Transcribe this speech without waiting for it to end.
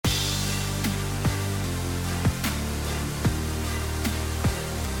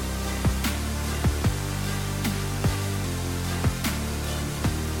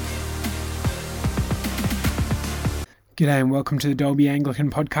G'day and welcome to the Dalby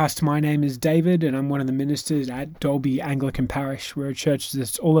Anglican Podcast. My name is David and I'm one of the ministers at Dalby Anglican Parish. We're a church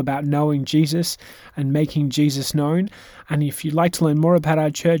that's all about knowing Jesus and making Jesus known. And if you'd like to learn more about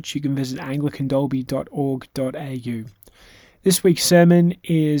our church, you can visit anglicandalby.org.au. This week's sermon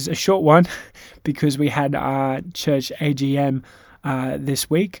is a short one because we had our church AGM this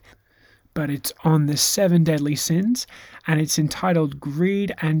week. But it's on the 7 deadly sins, and it's entitled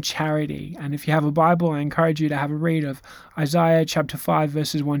Greed and Charity. And if you have a Bible, I encourage you to have a read of Isaiah chapter 5,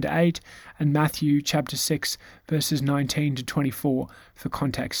 verses 1 to 8, and Matthew chapter 6, verses 19 to 24 for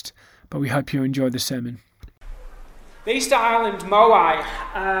context. But we hope you enjoy the sermon. The Easter Island Moai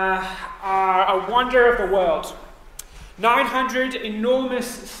are a wonder of the world. 900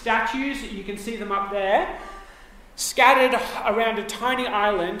 enormous statues, you can see them up there, scattered around a tiny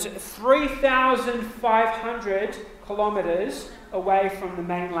island 3,500 kilometres away from the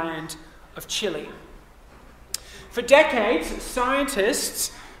mainland of Chile. For decades,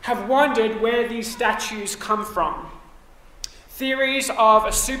 scientists have wondered where these statues come from. Theories of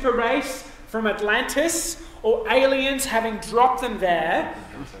a super race from Atlantis or aliens having dropped them there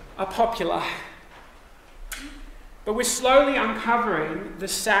are popular. But we're slowly uncovering the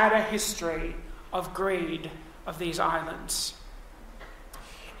sadder history of greed of these islands.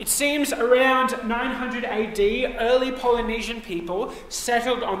 It seems around 900 AD, early Polynesian people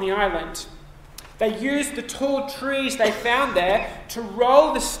settled on the island. They used the tall trees they found there to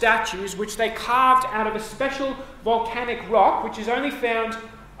roll the statues, which they carved out of a special volcanic rock, which is only found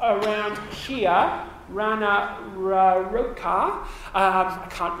around here, Ranararoka. I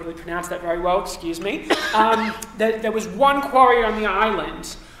can't really pronounce that very well, excuse me. There was one quarry on the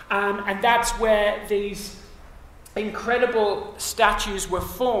island, and that's where these incredible statues were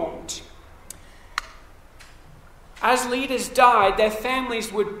formed. As leaders died, their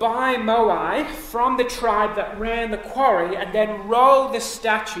families would buy moai from the tribe that ran the quarry and then roll the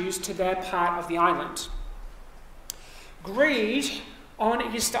statues to their part of the island. Greed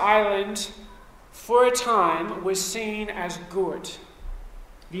on Easter Island for a time was seen as good.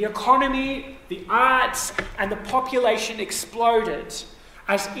 The economy, the arts, and the population exploded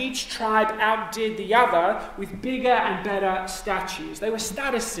as each tribe outdid the other with bigger and better statues. They were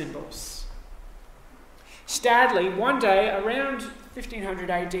status symbols. Sadly, one day, around 1500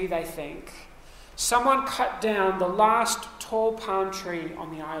 AD, they think, someone cut down the last tall palm tree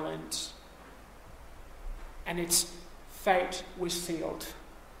on the island, and its fate was sealed.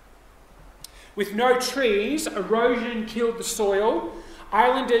 With no trees, erosion killed the soil.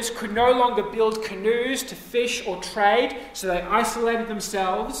 Islanders could no longer build canoes to fish or trade, so they isolated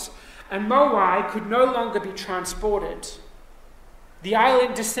themselves, and moai could no longer be transported. The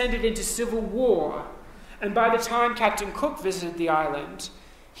island descended into civil war, and by the time Captain Cook visited the island,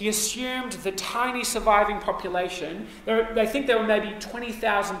 he assumed the tiny surviving population. They think there were maybe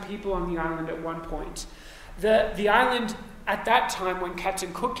 20,000 people on the island at one point. The island at that time, when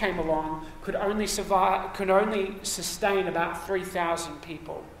Captain Cook came along, could only sustain about 3,000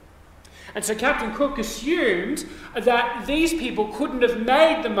 people. And so Captain Cook assumed that these people couldn't have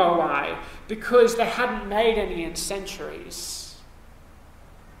made the moai because they hadn't made any in centuries.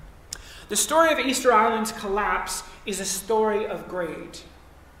 The story of Easter Island's collapse is a story of greed.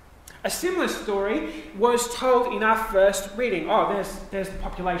 A similar story was told in our first reading. There's the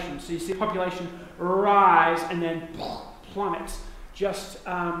population. So you see the population rise and then plummet just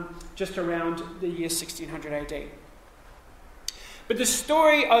around the year 1600 AD. But the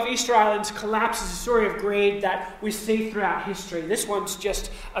story of Easter Island's collapse is a story of greed that we see throughout history. This one's just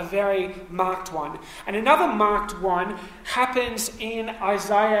a very marked one. And another marked one happens in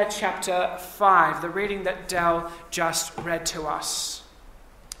Isaiah chapter 5, the reading that Dell just read to us.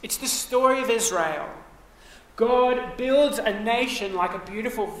 It's the story of Israel. God builds a nation like a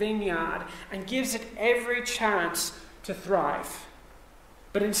beautiful vineyard and gives it every chance to thrive.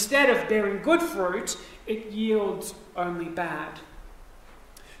 But instead of bearing good fruit, it yields only bad.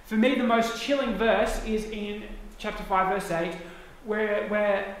 For me, the most chilling verse is in chapter 5, verse 8,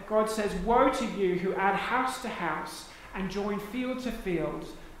 where God says, "Woe to you who add house to house and join field to field,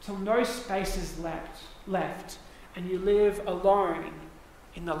 till no space is left, and you live alone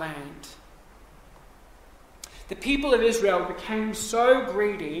in the land." The people of Israel became so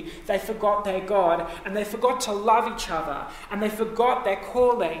greedy, they forgot their God, and they forgot to love each other, and they forgot their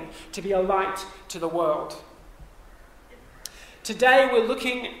calling to be a light to the world. Today we're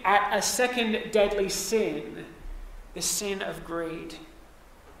looking at a second deadly sin, the sin of greed.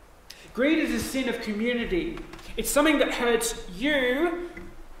 Greed is a sin of community. It's something that hurts you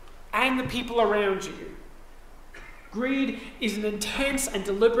and the people around you. Greed is an intense and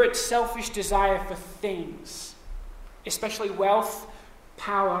deliberate selfish desire for things. especially wealth,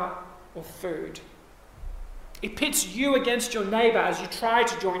 power, or food. It pits you against your neighbour as you try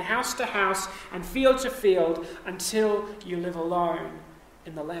to join house to house and field to field until you live alone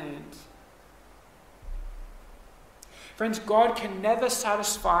in the land. Friends, God can never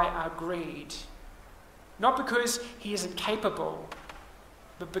satisfy our greed, not because he isn't capable,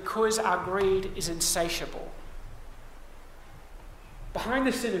 but because our greed is insatiable. Behind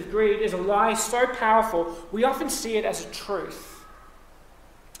the sin of greed is a lie so powerful, we often see it as a truth.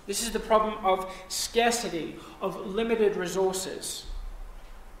 This is the problem of scarcity, of limited resources.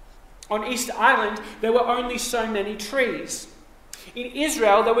 On Easter Island, there were only so many trees. In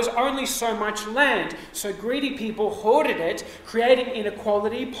Israel, there was only so much land, so greedy people hoarded it, creating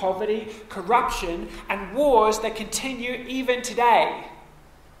inequality, poverty, corruption, and wars that continue even today.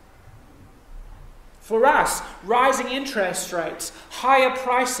 For us, rising interest rates, higher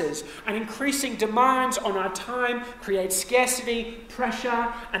prices, and increasing demands on our time create scarcity,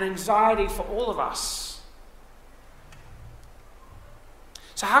 pressure, and anxiety for all of us.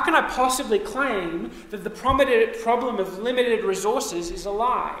 So how can I possibly claim that the problem of limited resources is a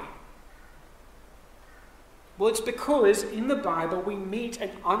lie? Well, it's because in the Bible we meet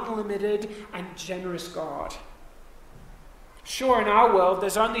an unlimited and generous God. Sure, in our world,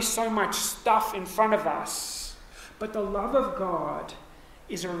 there's only so much stuff in front of us, but the love of God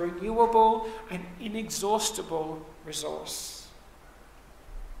is a renewable and inexhaustible resource.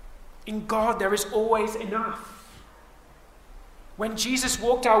 In God, there is always enough. When Jesus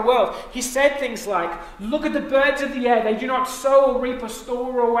walked our world, he said things like, "Look at the birds of the air. They do not sow or reap or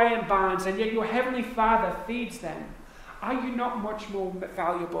store away in barns, and yet your heavenly Father feeds them. Are you not much more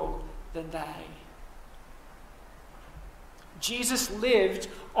valuable than they?" Jesus lived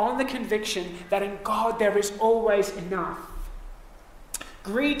on the conviction that in God there is always enough.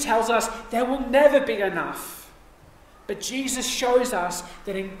 Greed tells us there will never be enough. But Jesus shows us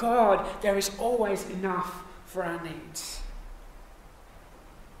that in God there is always enough for our needs.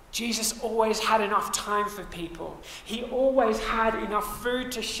 Jesus always had enough time for people. He always had enough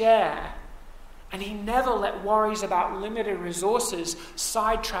food to share. And he never let worries about limited resources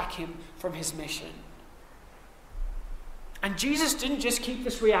sidetrack him from his mission. And Jesus didn't just keep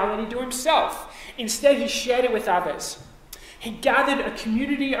this reality to himself. Instead, he shared it with others. He gathered a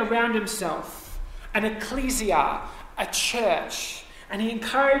community around himself, an ecclesia, a church, and he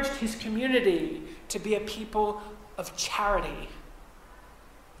encouraged his community to be a people of charity.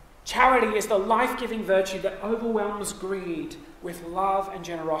 Charity is the life-giving virtue that overwhelms greed with love and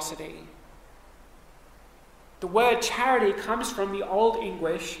generosity. The word charity comes from the Old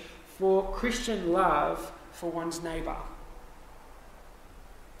English for Christian love for one's neighbour.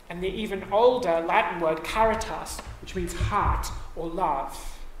 And the even older Latin word caritas, which means heart or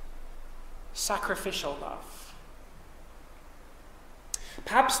love, sacrificial love.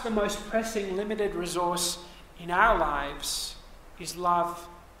 Perhaps the most pressing limited resource in our lives is love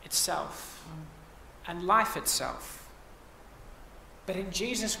itself and life itself. But in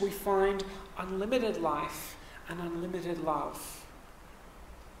Jesus we find unlimited life and unlimited love.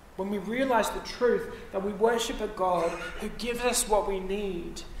 When we realize the truth that we worship a God who gives us what we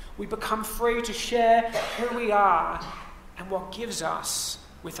need, we become free to share who we are and what gives us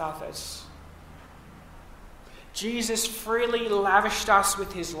with others. Jesus freely lavished us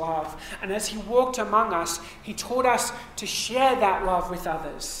with his love, and as he walked among us, he taught us to share that love with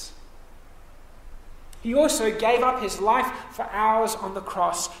others. He also gave up his life for ours on the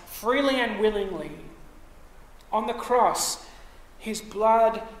cross, freely and willingly. On the cross, his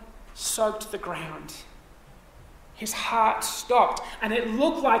blood soaked the ground. His heart stopped, and it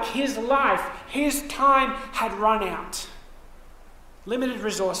looked like his life, his time had run out. Limited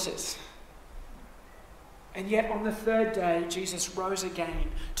resources. And yet on the third day, Jesus rose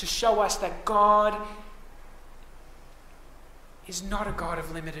again to show us that God is not a God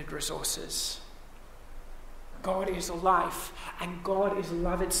of limited resources. God is life, and God is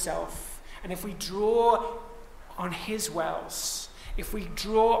love itself. And if we draw on his wells, if we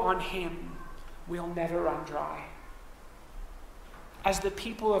draw on him, we'll never run dry. As the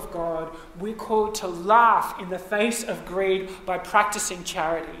people of God, we're called to laugh in the face of greed by practicing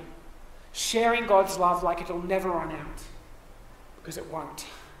charity, sharing God's love like it'll never run out, because it won't.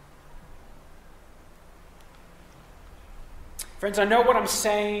 Friends, I know what I'm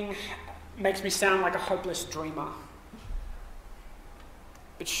saying makes me sound like a hopeless dreamer.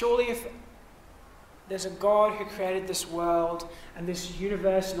 But surely if there's a God who created this world and this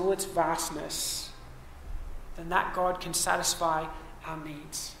universe and all its vastness, then that God can satisfy our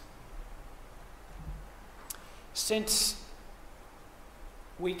needs. Since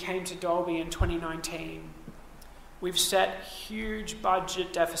we came to Dalby in 2019, we've set huge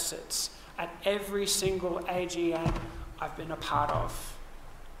budget deficits at every single AGM I've been a part of.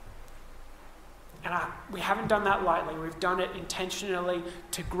 And we haven't done that lightly. We've done it intentionally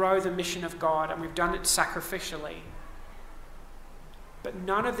to grow the mission of God, and we've done it sacrificially. But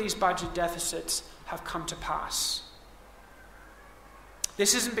none of these budget deficits have come to pass.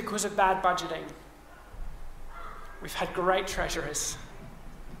 This isn't because of bad budgeting. We've had great treasurers.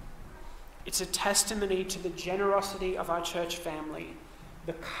 It's a testimony to the generosity of our church family,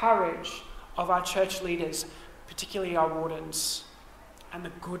 the courage of our church leaders, particularly our wardens, and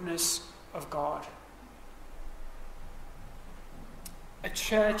the goodness of God. A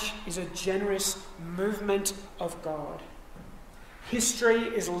church is a generous movement of God. History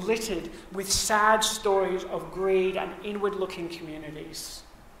is littered with sad stories of greed and inward-looking communities.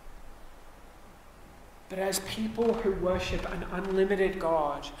 But as people who worship an unlimited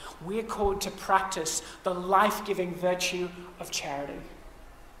God, we're called to practice the life-giving virtue of charity.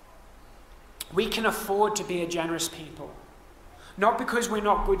 We can afford to be a generous people. Not because we're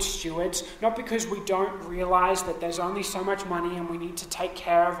not good stewards, not because we don't realize that there's only so much money and we need to take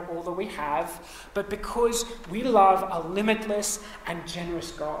care of all that we have, but because we love a limitless and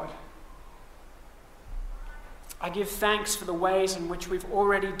generous God. I give thanks for the ways in which we've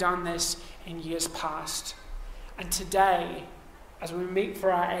already done this in years past. And today, as we meet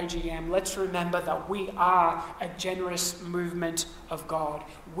for our AGM, let's remember that we are a generous movement of God.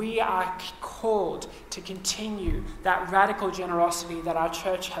 We are called to continue that radical generosity that our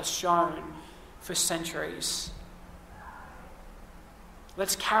church has shown for centuries.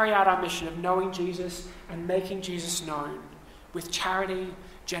 Let's carry out our mission of knowing Jesus and making Jesus known with charity,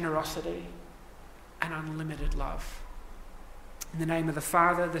 generosity, and unlimited love. In the name of the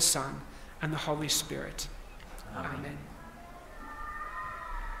Father, the Son, and the Holy Spirit. Amen.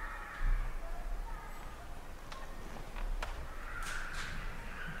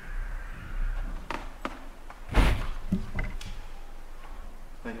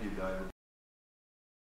 Thank you, David.